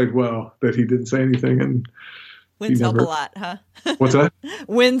and I'd played well that he didn't say anything. And wins help a lot, huh? What's that?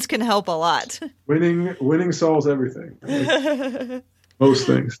 Wins can help a lot. Winning solves everything. Right? Most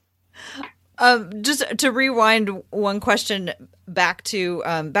things. Just to rewind one question back to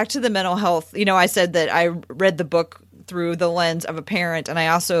the mental health. I said that I read the book through the lens of a parent, and I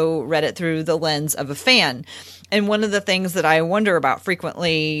also read it through the lens of a fan. And one of the things that I wonder about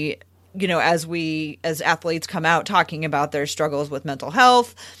frequently, as athletes come out talking about their struggles with mental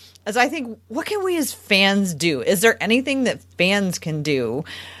health, is I think, what can we as fans do? Is there anything that fans can do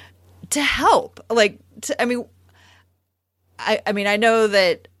to help? I know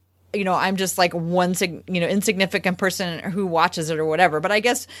that, I'm just like one, insignificant person who watches it or whatever. But I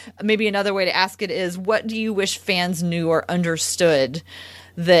guess maybe another way to ask it is, what do you wish fans knew or understood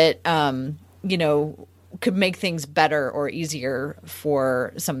that, could make things better or easier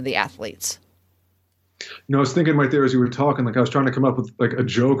for some of the athletes? I was thinking right there as you were talking, like I was trying to come up with like a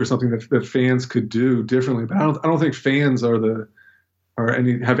joke or something that fans could do differently. But I don't think fans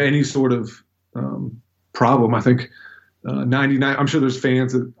have any sort of problem. I think 99. I'm sure there's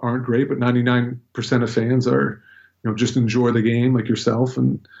fans that aren't great, but 99% of fans are, just enjoy the game like yourself.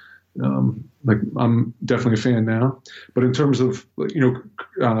 And like I'm definitely a fan now. But in terms of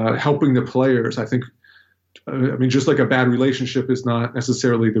helping the players, I think. Just like a bad relationship is not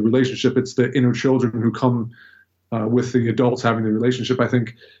necessarily the relationship; it's the inner children who come with the adults having the relationship. I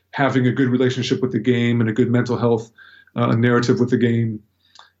think having a good relationship with the game and a good mental health narrative with the game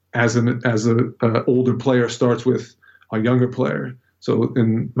as a older player starts with a younger player. So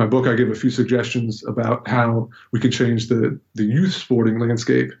in my book, I give a few suggestions about how we can change the youth sporting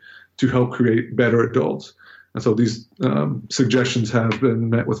landscape to help create better adults. And so these suggestions have been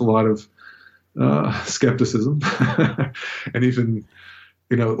met with a lot of skepticism and even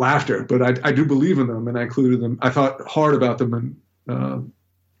laughter, but I do believe in them, and I included them. I thought hard about them and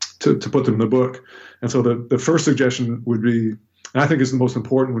to put them in the book. And so the first suggestion would be and I think is the most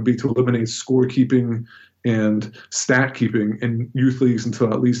important, would be to eliminate scorekeeping and stat keeping in youth leagues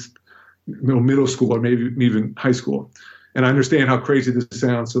until at least middle school or maybe even high school. And I understand how crazy this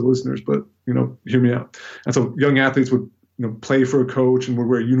sounds to the listeners, but hear me out. And so young athletes would play for a coach and would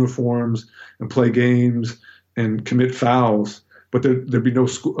wear uniforms and play games and commit fouls, but there'd be no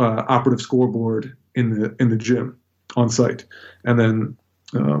operative scoreboard in the gym on site. And then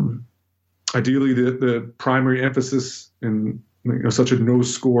ideally the primary emphasis in such a no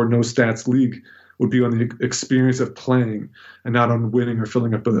score, no stats league would be on the experience of playing and not on winning or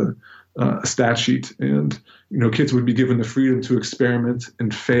filling up a stat sheet. And kids would be given the freedom to experiment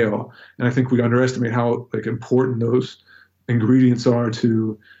and fail. And I think we underestimate how important those ingredients are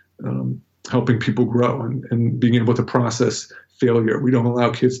to helping people grow and being able to process failure. We don't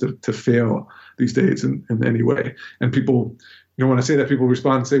allow kids to fail these days in any way. And people, when I say that, people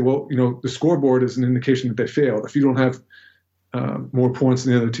respond and say, well, the scoreboard is an indication that they failed. If you don't have more points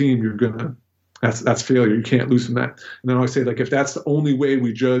than the other team, that's failure. You can't lose from that. And then I say, if that's the only way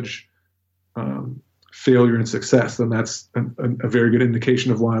we judge failure and success, then that's a very good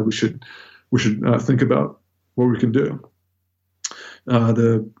indication of why we should think about what we can do.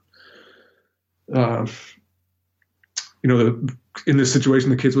 In this situation,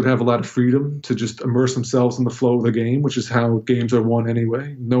 the kids would have a lot of freedom to just immerse themselves in the flow of the game, which is how games are won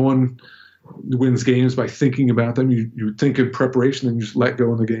anyway. No one wins games by thinking about them. You think in preparation and you just let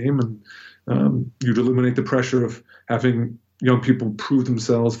go in the game, and you'd eliminate the pressure of having young people prove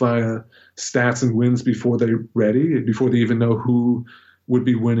themselves via stats and wins before they're ready, before they even know who would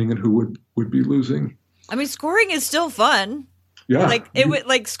be winning and who would be losing. I mean, scoring is still fun. Yeah,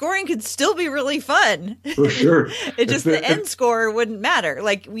 scoring could still be really fun. For sure. The end score wouldn't matter.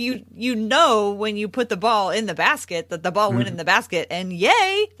 When you put the ball in the basket, that the ball went in the basket, and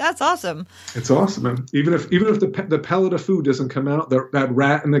yay, that's awesome. It's awesome, man. Even if the pellet of food doesn't come out, that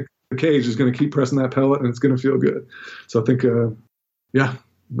rat in the cage is going to keep pressing that pellet, and it's going to feel good. So I think,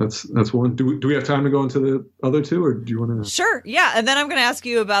 that's one. Do we have time to go into the other two, or do you want to? Sure. Yeah, and then I'm going to ask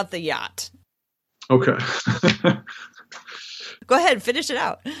you about the yacht. Okay. Go ahead, finish it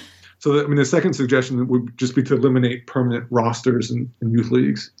out. So, the second suggestion would just be to eliminate permanent rosters in youth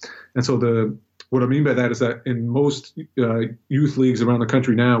leagues. And so what I mean by that is that in most youth leagues around the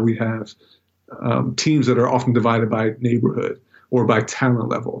country now, we have teams that are often divided by neighborhood or by talent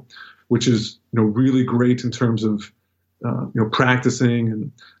level, which is really great in terms of practicing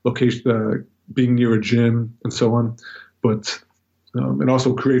and location, being near a gym and so on. But it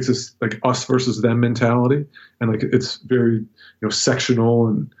also creates this us versus them mentality, and it's very sectional,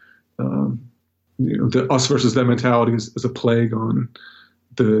 and the us versus them mentality is a plague on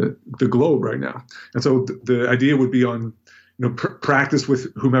the globe right now. And so the idea would be on practice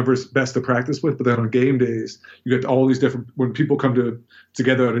with whomever's best to practice with, but then on game days you get all these different, when people come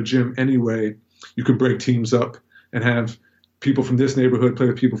together at a gym anyway, you can break teams up and have people from this neighborhood play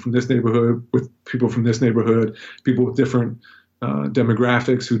with people from this neighborhood, with people from this neighborhood, people with different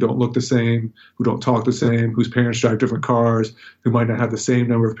demographics who don't look the same, who don't talk the same, whose parents drive different cars, who might not have the same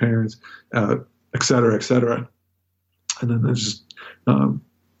number of parents, et cetera, et cetera. And then it just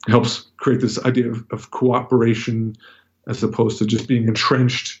helps create this idea of cooperation as opposed to just being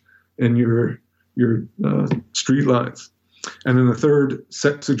entrenched in your street lines. And then the third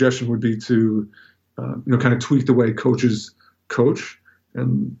suggestion would be to kind of tweak the way coaches coach.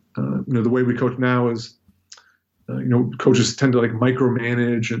 And the way we coach now is coaches tend to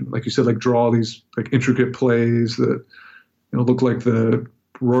micromanage and, like you said, draw these intricate plays that look like the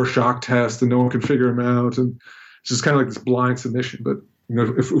Rorschach test, and no one can figure them out, and it's just kind of this blind submission. But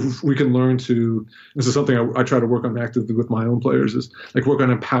if we can learn to, this is something I try to work on actively with my own players, is work on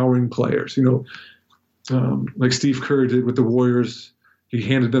empowering players. Like Steve Kerr did with the Warriors. He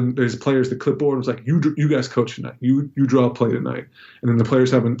handed them, his players, the clipboard and was like, you guys coach tonight. You draw a play tonight. And then the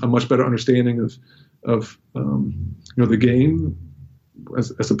players have a much better understanding of the game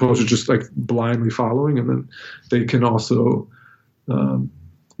as opposed to just blindly following. And then they can also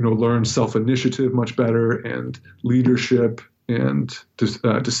learn self-initiative much better, and leadership, and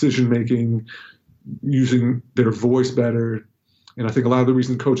decision making, using their voice better. And I think a lot of the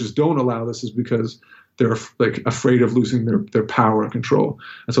reason coaches don't allow this is because they're afraid of losing their power and control.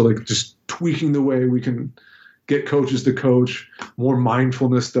 And so just tweaking the way we can get coaches to coach, more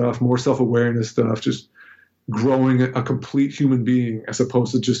mindfulness stuff, more self-awareness stuff, just growing a complete human being as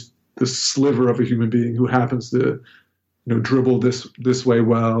opposed to just this sliver of a human being who happens to dribble this way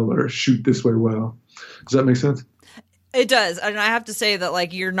well or shoot this way well. Does that make sense? It does. And I have to say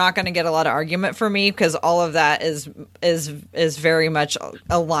that you're not going to get a lot of argument from me, because all of that is very much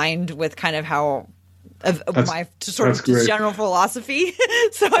aligned with kind of how of my sort of great. general philosophy.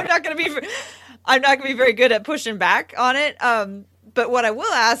 So I'm not going to be very good at pushing back on it. But what I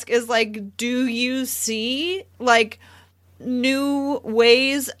will ask is, like, do you see like new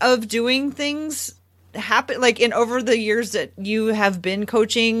ways of doing things happen, like in over the years that you have been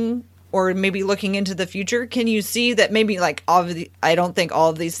coaching, or maybe looking into the future? Can you see that maybe like I don't think all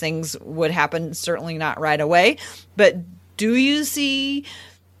of these things would happen, certainly not right away, but do you see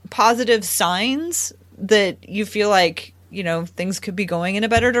positive signs that you feel like, you know, things could be going in a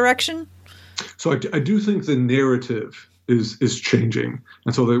better direction? So I do think the narrative is changing.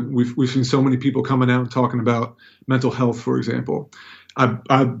 And so we've seen so many people coming out and talking about mental health, for example.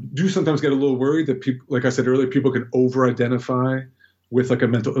 I do sometimes get a little worried that people, like I said earlier, people can over-identify with like a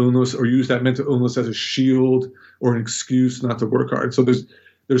mental illness or use that mental illness as a shield or an excuse not to work hard. So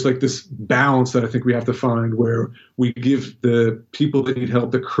there's like this balance that I think we have to find, where we give the people that need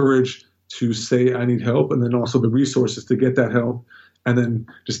help the courage to say, I need help, and then also the resources to get that help. And then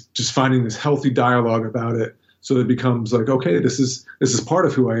just finding this healthy dialogue about it, so that it becomes like, okay, this is part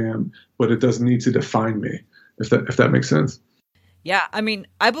of who I am, but it doesn't need to define me, if that makes sense. Yeah, I mean,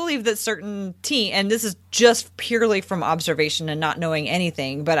 I believe that certain teams, and this is just purely from observation and not knowing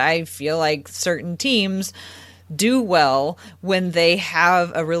anything, but I feel like certain teams do well when they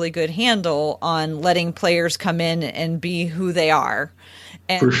have a really good handle on letting players come in and be who they are.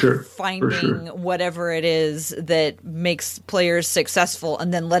 And finding whatever it is that makes players successful,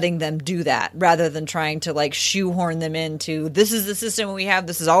 and then letting them do that, rather than trying to like shoehorn them into, this is the system we have,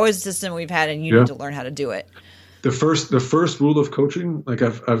 this is always the system we've had, and you need to learn how to do it. The first rule of coaching, like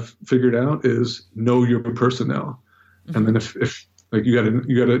I've figured out, is know your personnel. Mm-hmm. And then if like you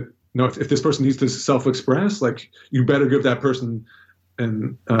gotta know if this person needs to self-express, like you better give that person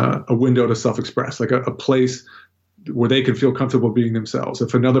a window to self-express, like a place where they can feel comfortable being themselves.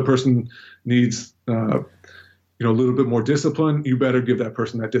 If another person needs, a little bit more discipline, you better give that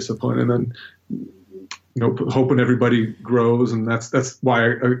person that discipline. And then, hoping everybody grows. And that's why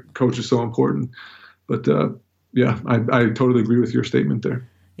a coach is so important. But I totally agree with your statement there.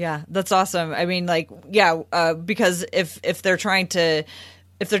 Yeah, that's awesome. I mean, because if they're trying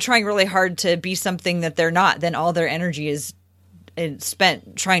really hard to be something that they're not, then all their energy is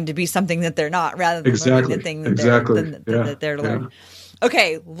spent trying to be something that they're not, rather than learning the thing that they're learning.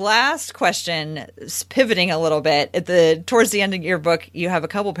 Okay, last question, pivoting a little bit. Towards the end of your book, you have a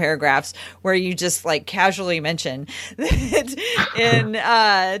couple paragraphs where you just like casually mention that in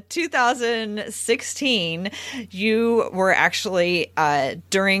 2016, you were actually,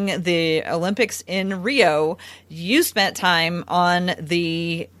 during the Olympics in Rio, you spent time on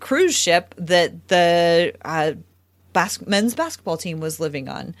the cruise ship that the men's basketball team was living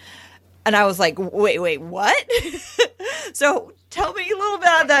on. And I was like, wait, what? So tell me a little bit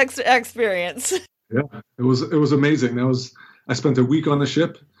about that experience. Yeah, it was amazing. I spent a week on the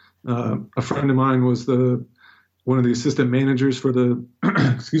ship. A friend of mine was one of the assistant managers for the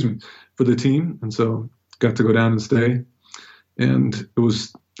for the team, and so got to go down and stay. And that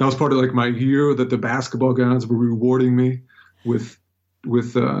was part of like my year that the basketball gods were rewarding me with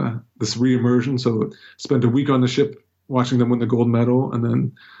this re-immersion. So spent a week on the ship watching them win the gold medal, and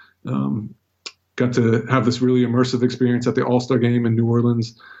then got to have this really immersive experience at the All-Star game in New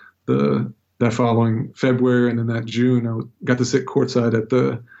Orleans that following February. And then that June, I got to sit courtside at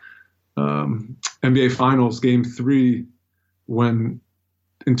the NBA Finals Game 3 when,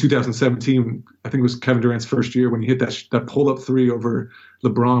 in 2017, I think it was Kevin Durant's first year, when he hit that pull-up three over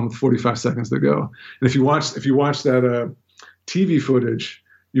LeBron with 45 seconds to go. And if you watch that TV footage,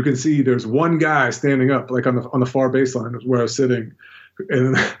 you can see there's one guy standing up, like on the far baseline where I was sitting,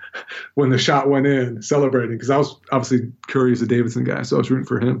 and when the shot went in, celebrating, because I was obviously Curry's a Davidson guy, so I was rooting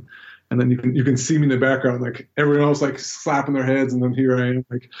for him. And then you can see me in the background, like everyone else like slapping their heads, and then here I am,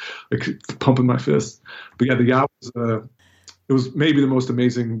 like pumping my fists. But yeah, the yacht was maybe the most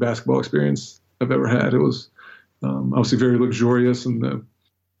amazing basketball experience I've ever had. It was obviously very luxurious, and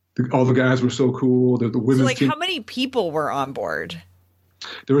all the guys were so cool. The women's team. How many people were on board?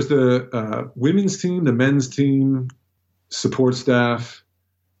 There was the women's team, the men's team, support staff,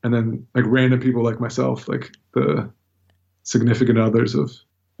 and then like random people like myself, like the significant others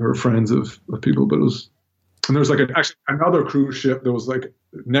or friends of people. But and there was like actually another cruise ship that was like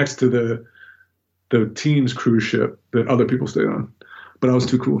next to the team's cruise ship that other people stayed on. But I was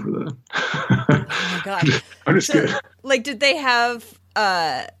too cool for that. Oh my God. I'm just kidding. Like, did they have,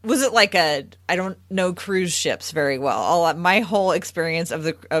 was it like I don't know cruise ships very well. My whole experience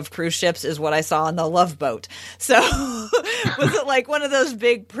of cruise ships is what I saw on the Love Boat. So was it like one of those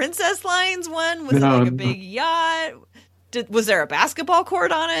big Princess Lines one? Was it like a big yacht? Was there a basketball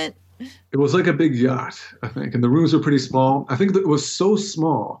court on it? It was like a big yacht, I think, and the rooms were pretty small. I think that it was so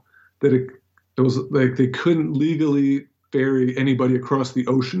small that it was like they couldn't legally ferry anybody across the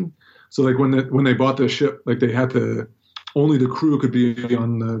ocean. So like when they bought the ship, like they had to only the crew could be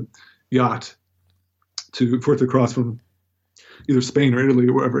on the yacht for it to cross from either Spain or Italy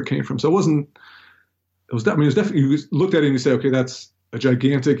or wherever it came from. So it was definitely, you looked at it and you say, okay, that's a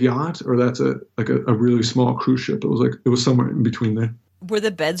gigantic yacht or that's a really small cruise ship. It was somewhere in between there. Were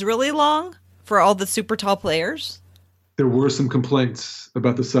the beds really long for all the super tall players? There were some complaints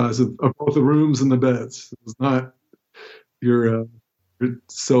about the size of both the rooms and the beds. It was not your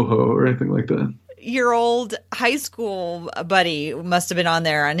Soho or anything like that. Your old high school buddy must have been on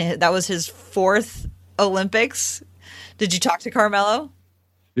there, and that was his 4th Olympics. Did you talk to Carmelo?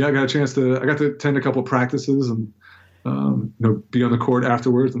 Yeah, I got to attend a couple practices and be on the court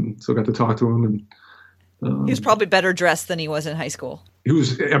afterwards, and so I got to talk to him. And he was probably better dressed than he was in high school. It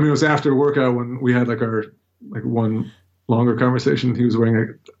was after a workout when we had one longer conversation. He was wearing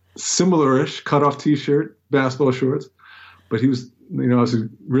a similar-ish cut-off T-shirt, basketball shorts, but he was, it was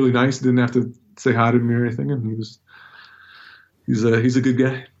really nice. Didn't have to say hi to me or anything, and he's a good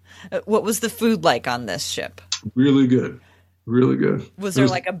guy. What was the food like on this ship? Really good. Really good. Was there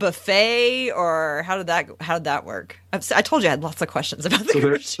like a buffet, or how did that work? I told you I had lots of questions about the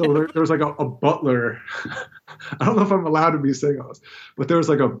cruise ship. So there was like a butler. I don't know if I'm allowed to be saying all this, but there was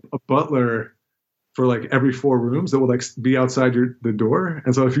like a butler for like every 4 rooms that would like be outside the door.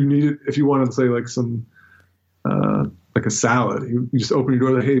 And so if you wanted to say like some like a salad, you just open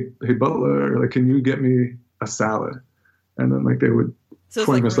your door, like, hey butler, like, can you get me a salad? And then like they would. So it's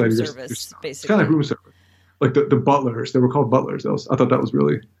like room service, basically. It's kind of like room service. Like the butlers, they were called butlers. I thought that was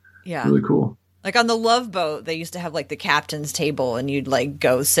really cool. Like on the Love Boat, they used to have like the captain's table, and you'd like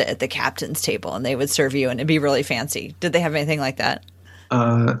go sit at the captain's table, and they would serve you, and it'd be really fancy. Did they have anything like that?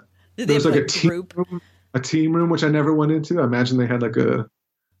 Did there was like a team room, which I never went into. I imagine they had like a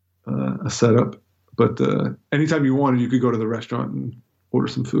setup, but anytime you wanted, you could go to the restaurant and order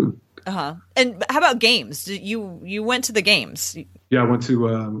some food. And how about games? You went to the games? Yeah, I went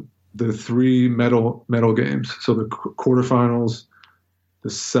to the 3 medal games. So the quarterfinals, the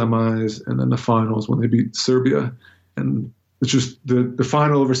semis, and then the finals when they beat Serbia. And it's just the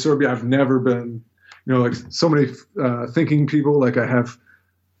final over Serbia. I've never been, like so many thinking people. Like I have,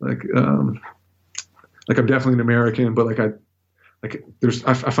 like I'm definitely an American, but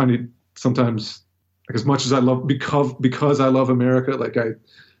I find it sometimes, like, as much as I love, because I love America, like I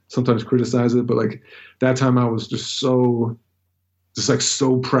sometimes criticize it, but like that time I was just so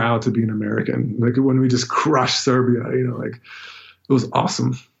proud to be an American. Like when we just crushed Serbia, like it was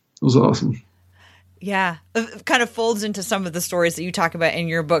awesome. It was awesome. Yeah. It kind of folds into some of the stories that you talk about in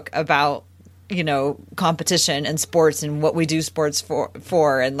your book about, competition and sports and what we do sports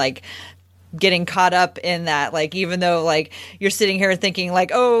for and like getting caught up in that. Like, even though like you're sitting here thinking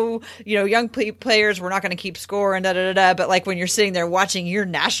like, oh, young players, we're not going to keep score and but like when you're sitting there watching your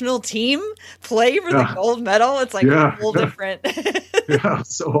national team play for the gold medal, it's like a whole different. Yeah,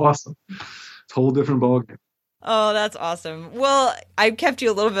 it's so awesome. It's a whole different ballgame. Oh, that's awesome. Well, I kept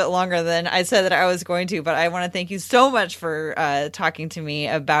you a little bit longer than I said that I was going to, but I want to thank you so much for talking to me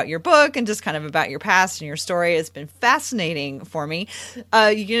about your book and just kind of about your past and your story. It's been fascinating for me.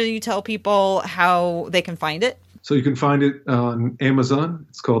 You tell people how they can find it? So you can find it on Amazon.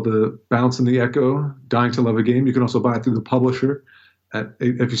 It's called The Bounce and the Echo, Dying to Love a Game. You can also buy it through the publisher.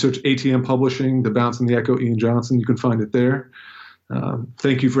 If you search ATM Publishing, The Bounce and the Echo, Ian Johnson, you can find it there.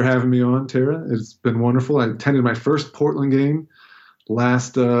 Thank you for having me on, Tara. It's been wonderful. I attended my first Portland game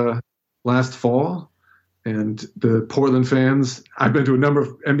last fall, and the Portland fans, I've been to a number of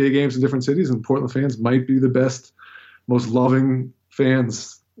NBA games in different cities, and Portland fans might be the best, most loving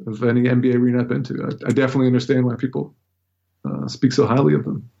fans of any NBA arena I've been to. I definitely understand why people speak so highly of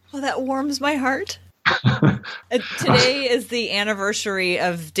them. Well, that warms my heart. Today is the anniversary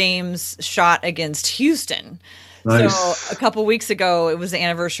of Dame's shot against Houston. Nice. So a couple weeks ago, it was the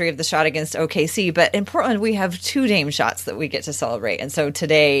anniversary of the shot against OKC. But in Portland, we have 2 Dame shots that we get to celebrate. And so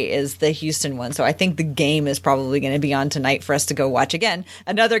today is the Houston one. So I think the game is probably going to be on tonight for us to go watch again.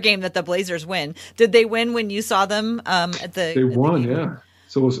 Another game that the Blazers win. Did they win when you saw them at the They won, yeah.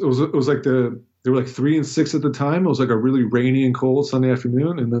 So it was like they were like 3-6 at the time. It was like a really rainy and cold Sunday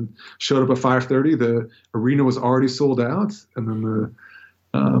afternoon, and then showed up at 5:30. The arena was already sold out, and then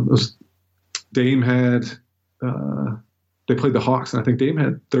Dame had. They played the Hawks, and I think Dame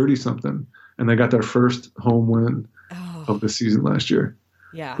had 30 something, and they got their first home win of the season last year.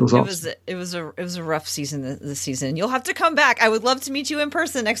 Yeah, It was awesome. it was a rough season this season. You'll have to come back. I would love to meet you in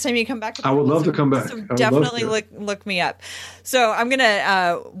person next time you come back. I would love to come back. So definitely look me up. So I'm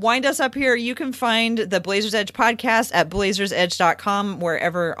gonna wind us up here. You can find the Blazers Edge podcast at blazersedge.com,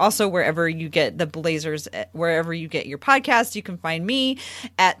 wherever you get the Blazers, wherever you get your podcast. You can find me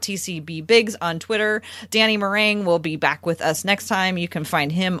at TCB Biggs on Twitter. Danny Meringue will be back with us next time. You can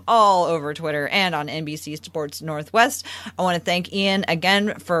find him all over Twitter and on NBC Sports Northwest. I want to thank Ian again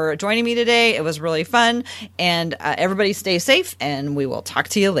for joining me today. It was really fun. And everybody stay safe, and we will talk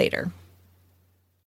to you later.